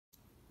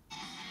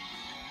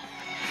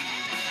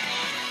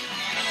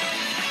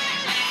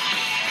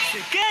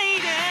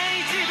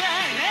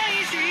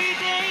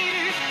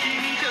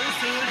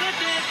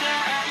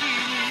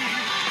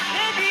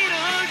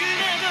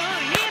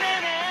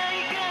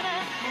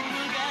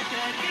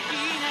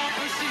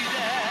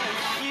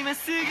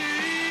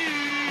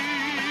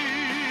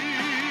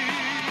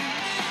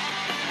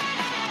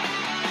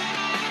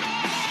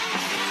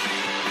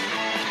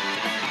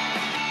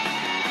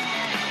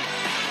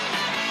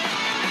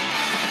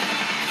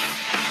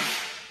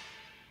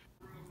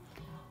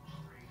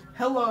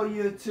Hello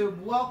YouTube,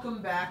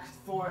 welcome back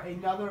for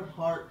another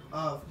part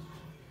of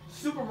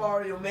Super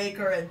Mario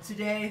Maker, and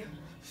today,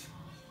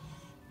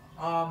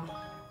 I'm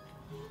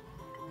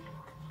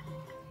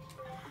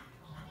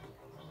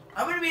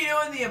gonna be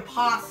doing the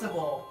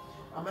impossible.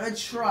 I'm gonna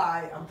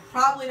try.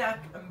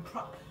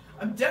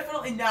 I'm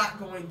definitely not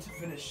going to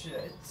finish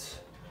it.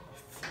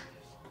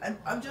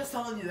 I'm just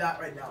telling you that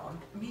right now.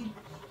 I mean,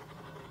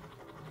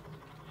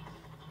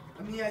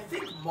 I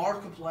think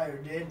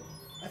Markiplier did.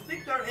 I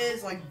think there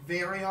is like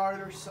very hard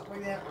or something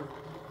like that, or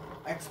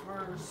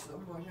expert or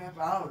something like that,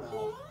 but I don't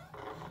know.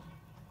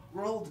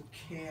 World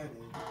Cannon.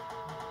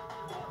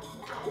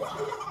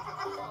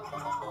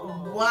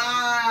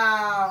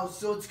 Wow,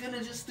 so it's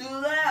gonna just do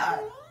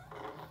that.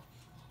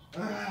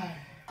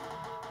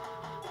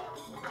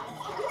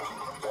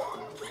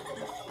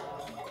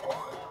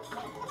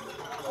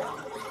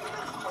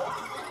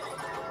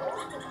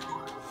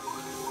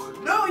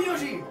 No,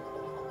 Yoshi!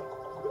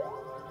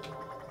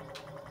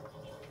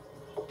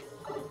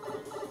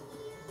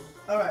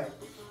 Alright,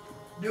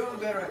 doing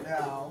good right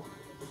now.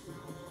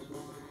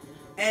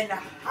 And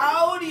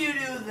how do you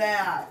do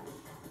that?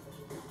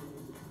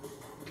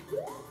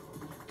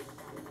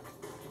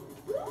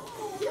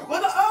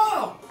 What the?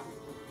 Oh!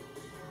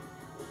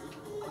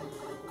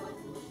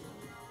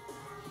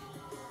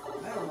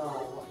 I don't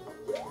know.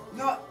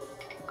 No.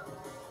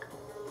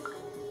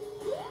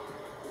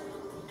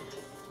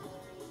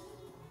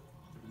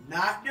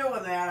 Not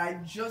doing that, I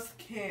just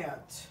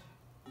can't.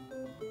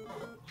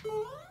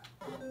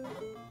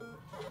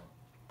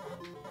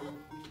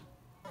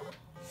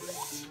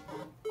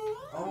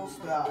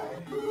 Almost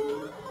died.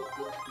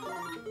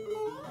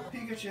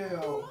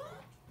 Pikachu.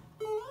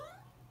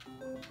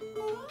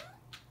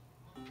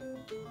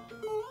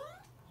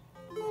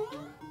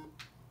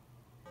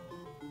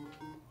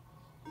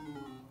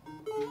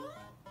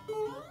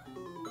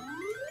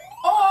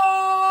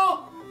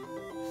 Oh!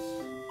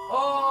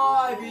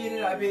 Oh, I beat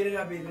it. I beat it.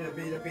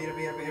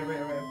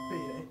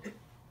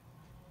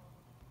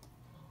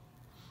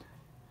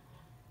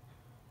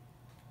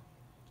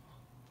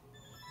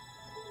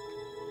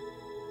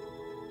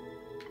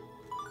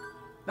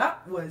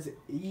 That was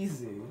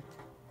easy.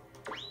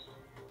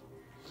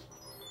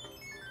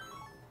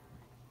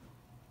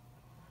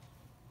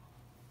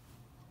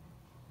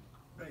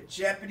 Right,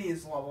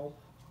 Japanese level.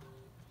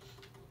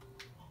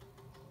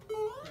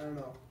 I don't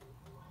know.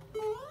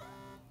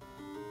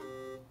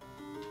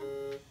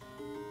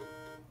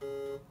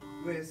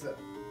 Wait a sec.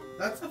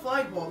 That's the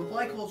flagpole. The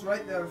flagpole's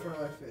right there in front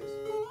of my face.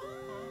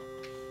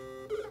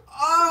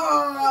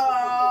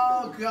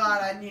 Oh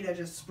god, I need to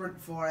just sprint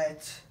for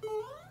it.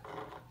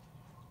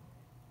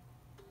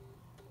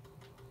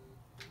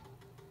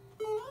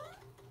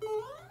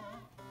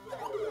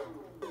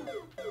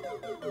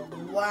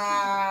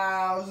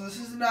 Wow, this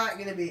is not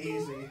gonna be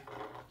easy.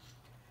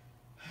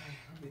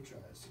 Let me try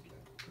this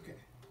again. Okay.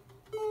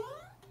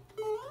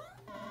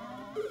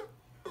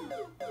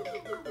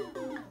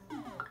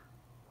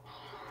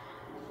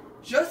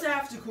 Just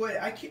have to quit.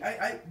 I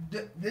can't.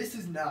 This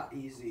is not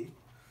easy.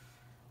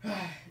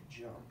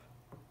 Jump.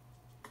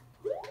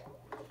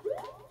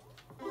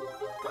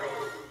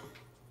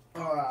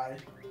 Alright.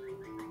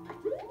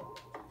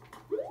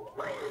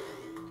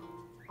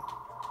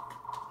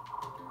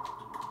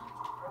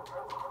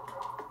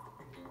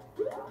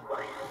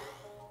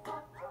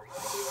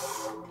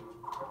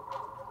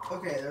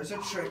 Okay, there's a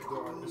trick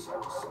door this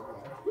house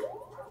somewhere.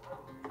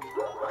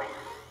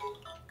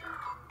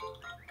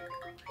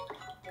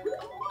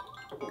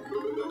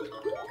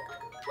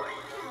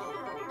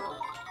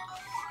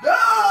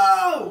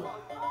 No!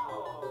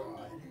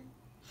 God.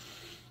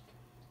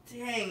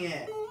 Dang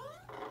it.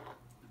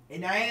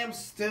 And I am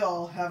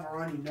still have a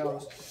runny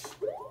nose.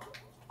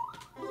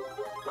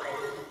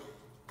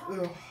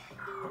 Ugh.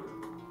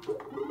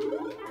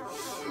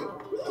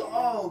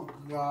 Oh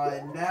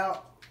god,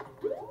 now.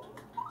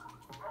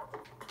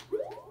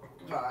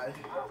 God.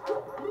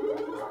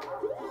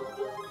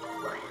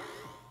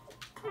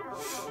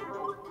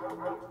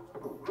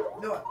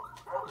 No.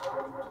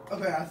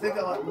 Okay, I think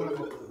I let one of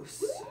them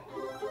loose.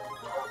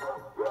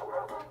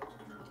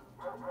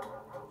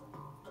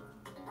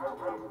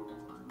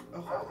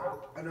 Okay,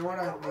 I know what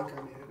I think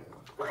I need to do.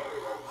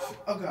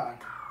 Oh god.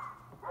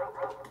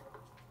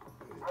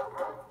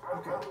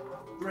 Okay,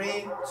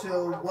 3,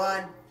 2,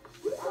 1.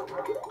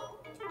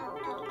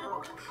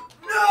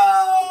 No!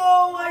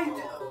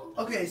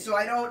 Okay, so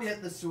I don't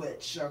hit the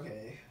switch.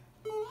 Okay.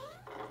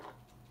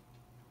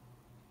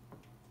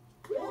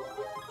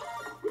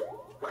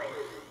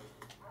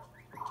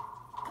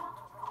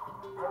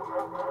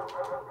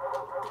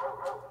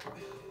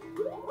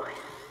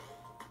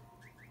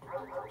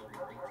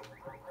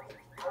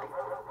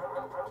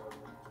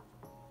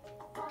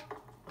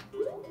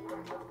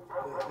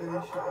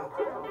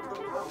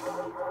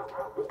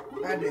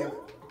 God damn it.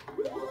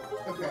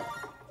 Okay.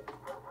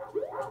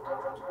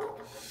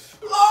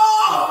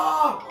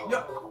 Oh! No.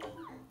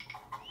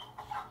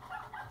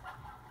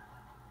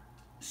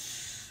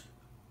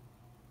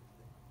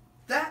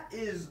 That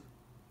is.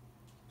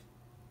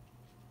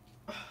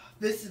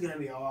 This is gonna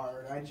be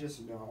hard. I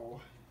just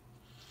know.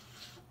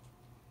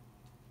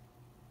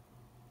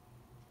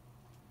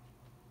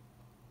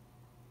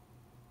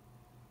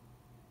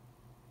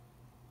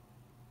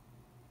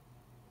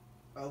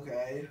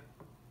 Okay.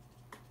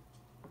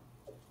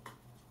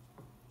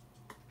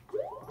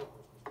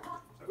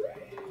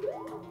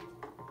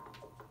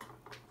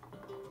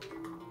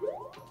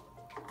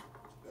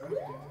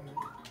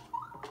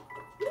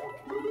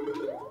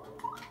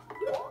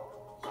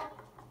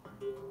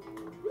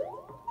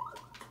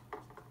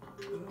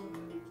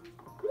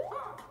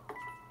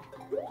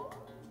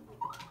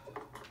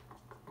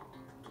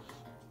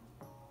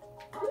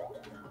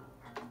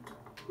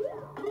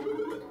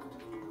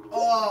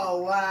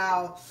 Oh,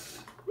 wow.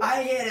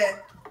 I hit it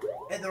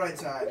at the right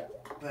time,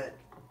 but...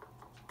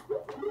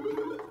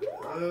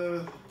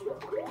 I'm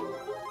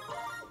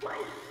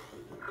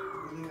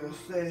gonna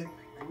stay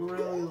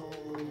really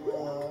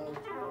low.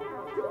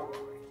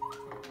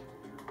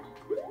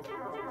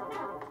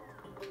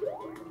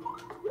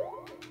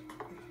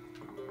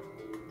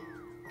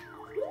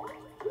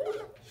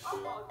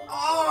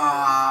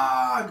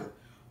 Ugh!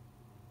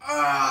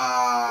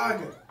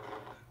 Ugh!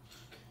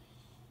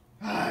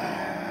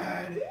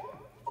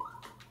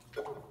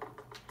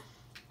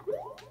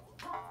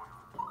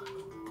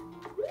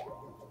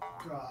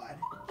 God.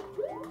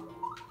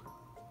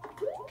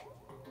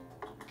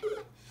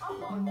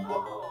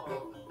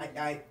 I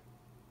died.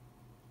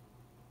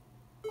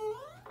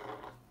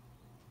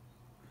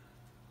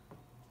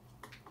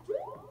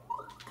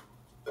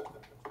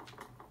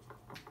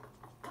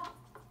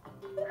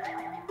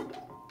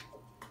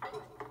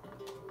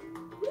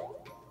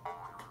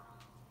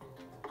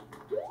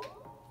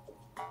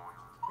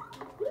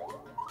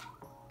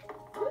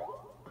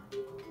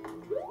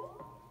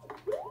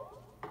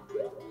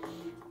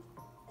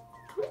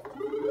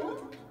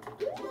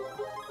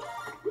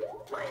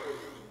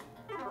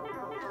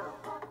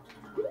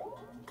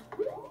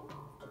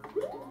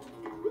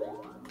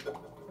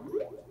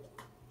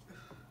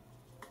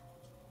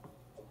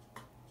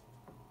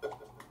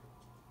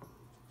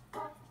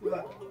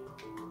 What?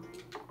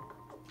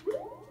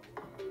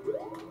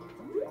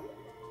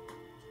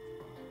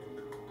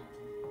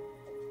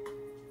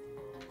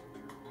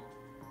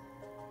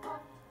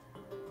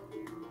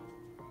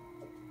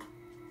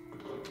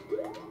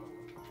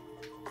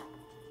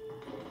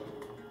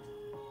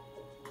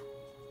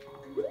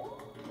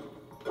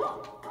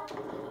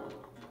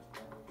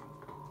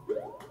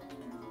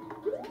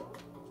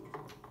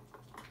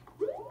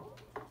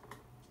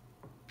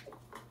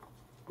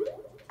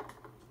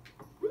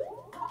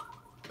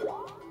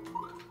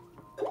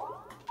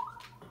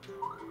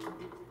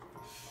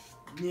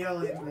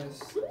 Nearly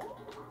missed.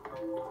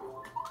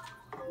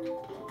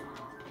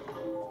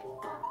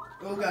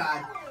 Oh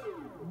God.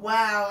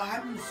 Wow,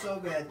 I'm so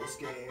good at this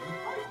game.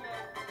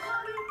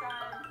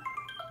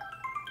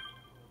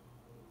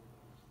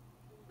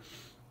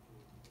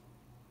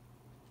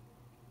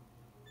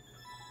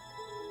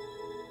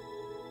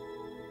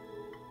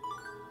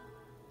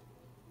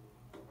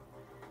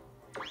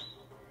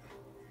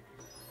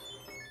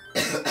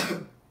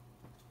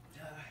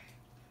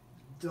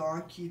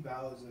 Donkey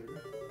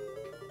Bowser.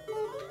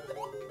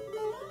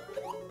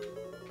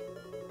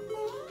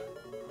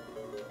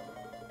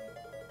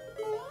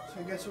 So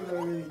I guess we're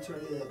going to be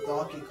turning into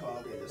Donkey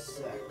Kong in a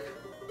sec.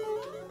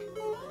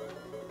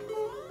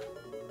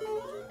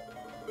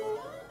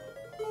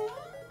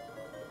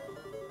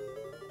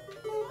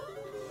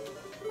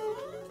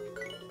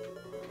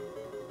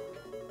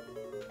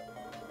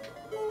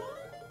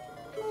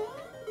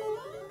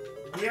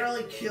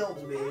 Nearly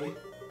killed me.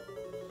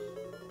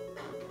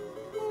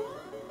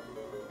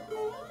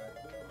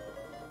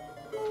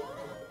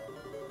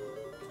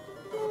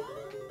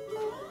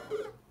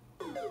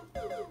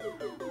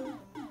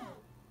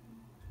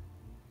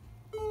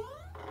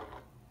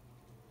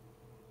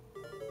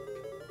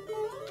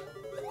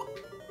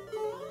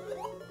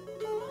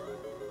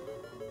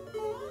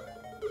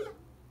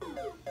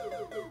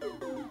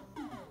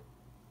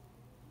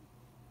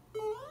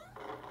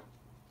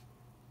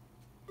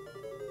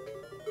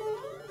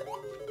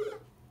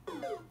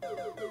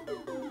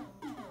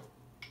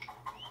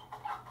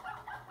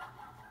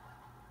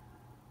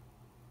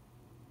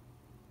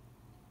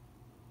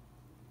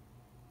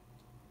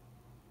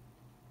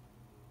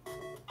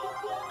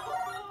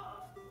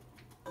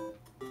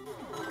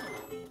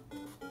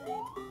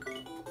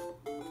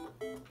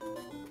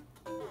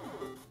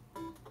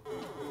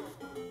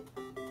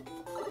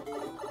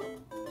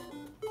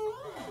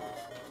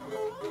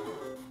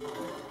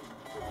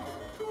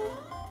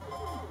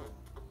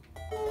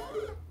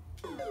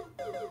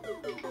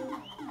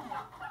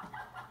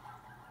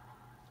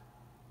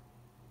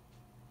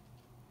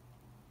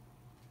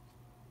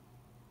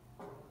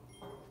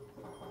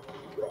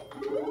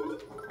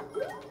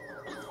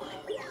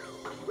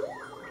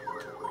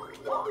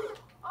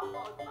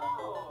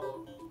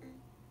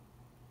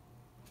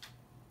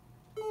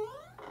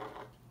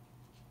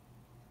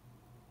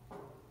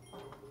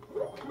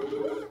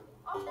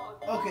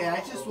 Okay, I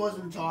just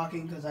wasn't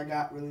talking because I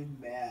got really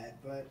mad,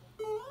 but...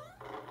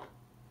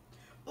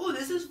 Oh,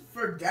 this is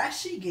for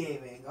Dashi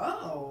Gaming.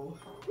 Oh.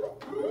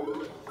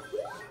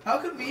 How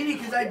convenient,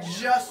 because I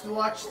just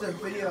watched the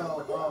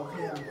video of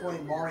him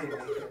playing Mario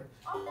Maker.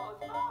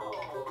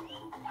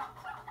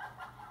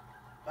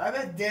 I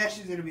bet Dash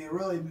is gonna be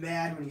really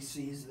mad when he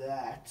sees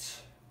that.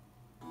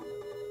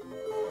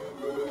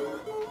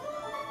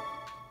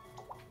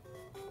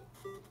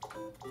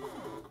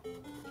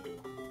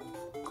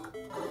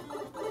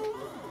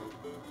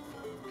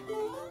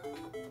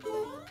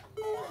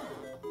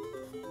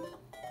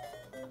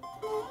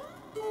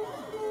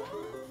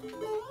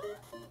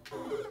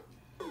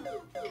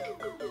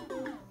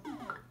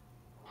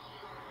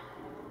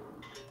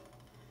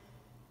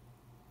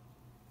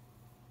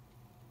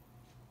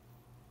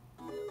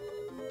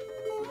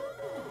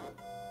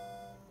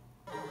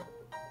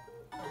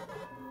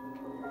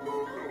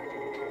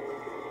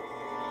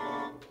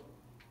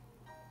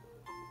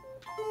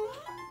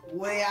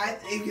 Wait, I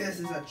think this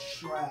is a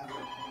trap.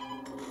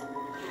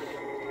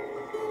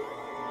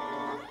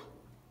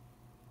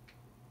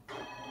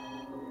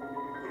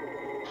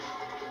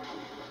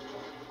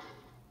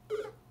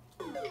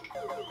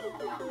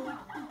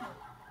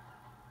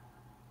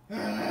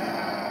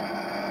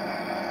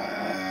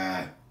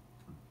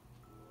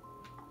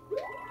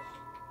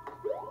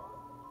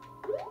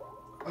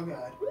 Oh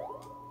god.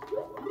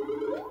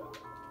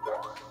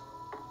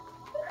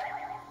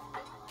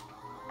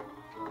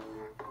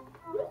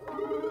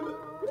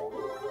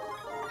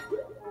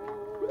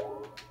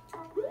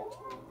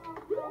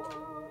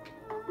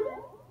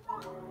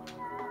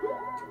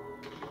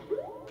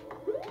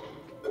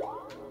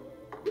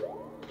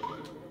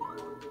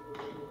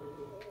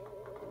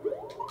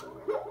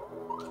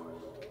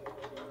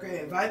 Okay,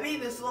 if I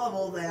beat this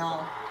level, then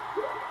I'll...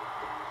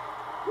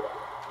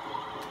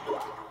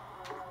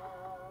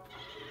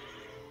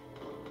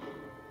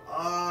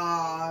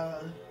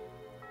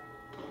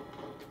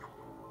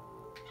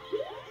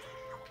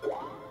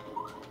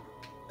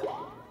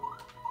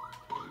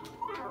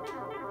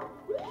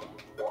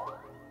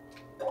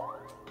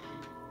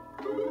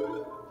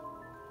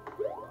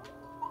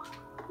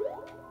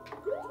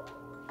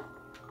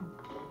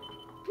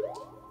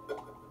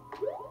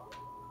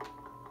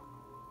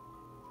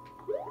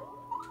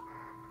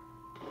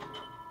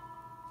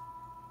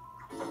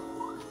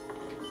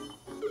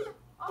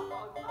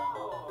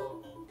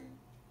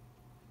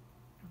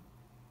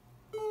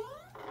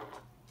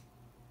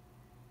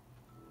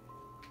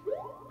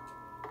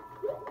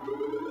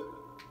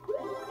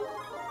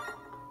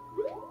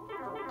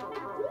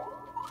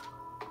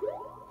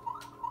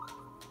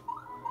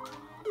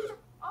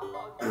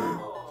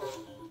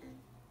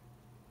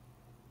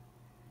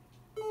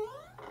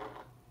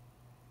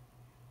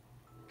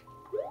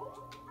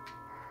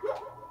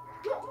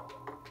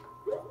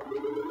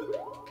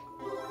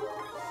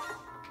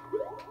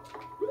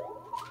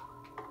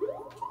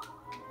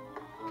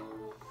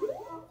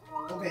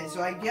 Okay,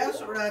 so I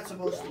guess we're not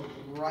supposed to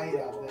write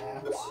out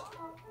that. So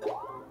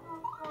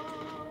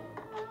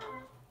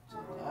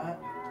that.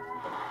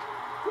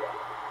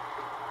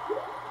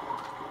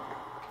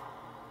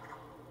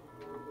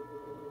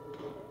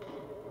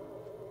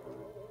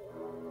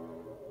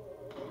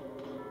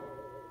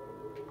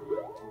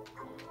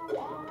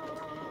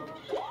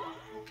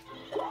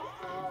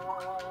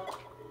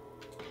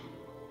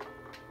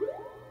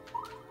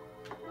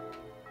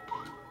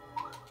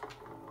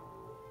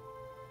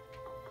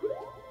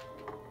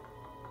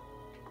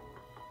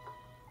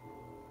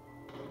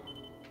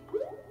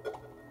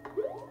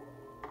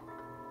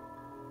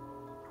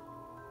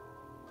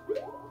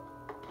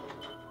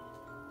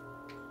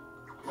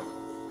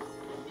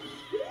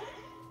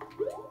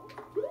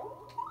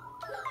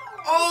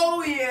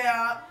 Oh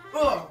yeah!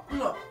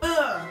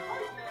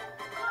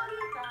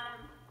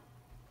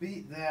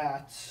 Beat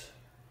that.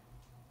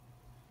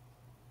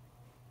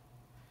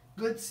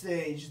 Good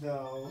stage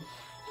though.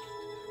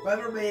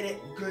 Whoever made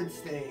it, good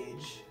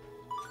stage.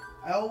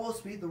 I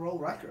almost beat the world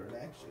record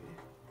actually.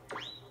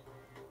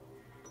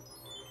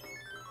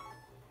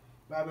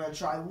 But I'm gonna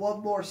try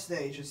one more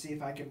stage to see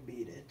if I can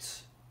beat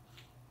it.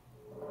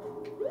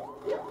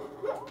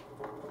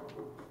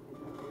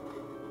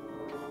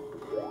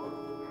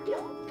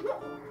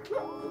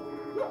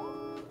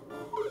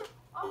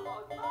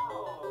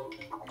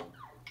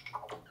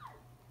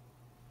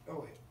 Oh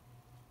wait.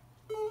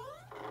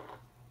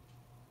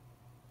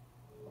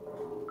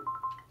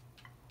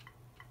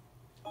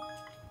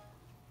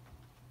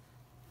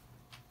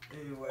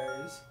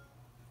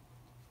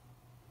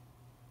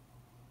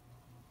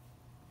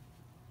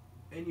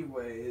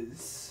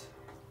 Anyways,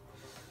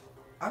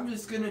 I'm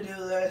just gonna do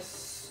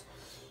this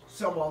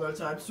some other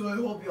time. So I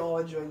hope you all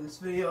enjoyed this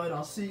video, and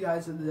I'll see you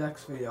guys in the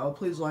next video.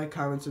 Please like,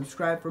 comment,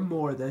 subscribe for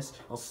more of this.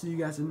 I'll see you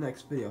guys in the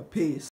next video. Peace.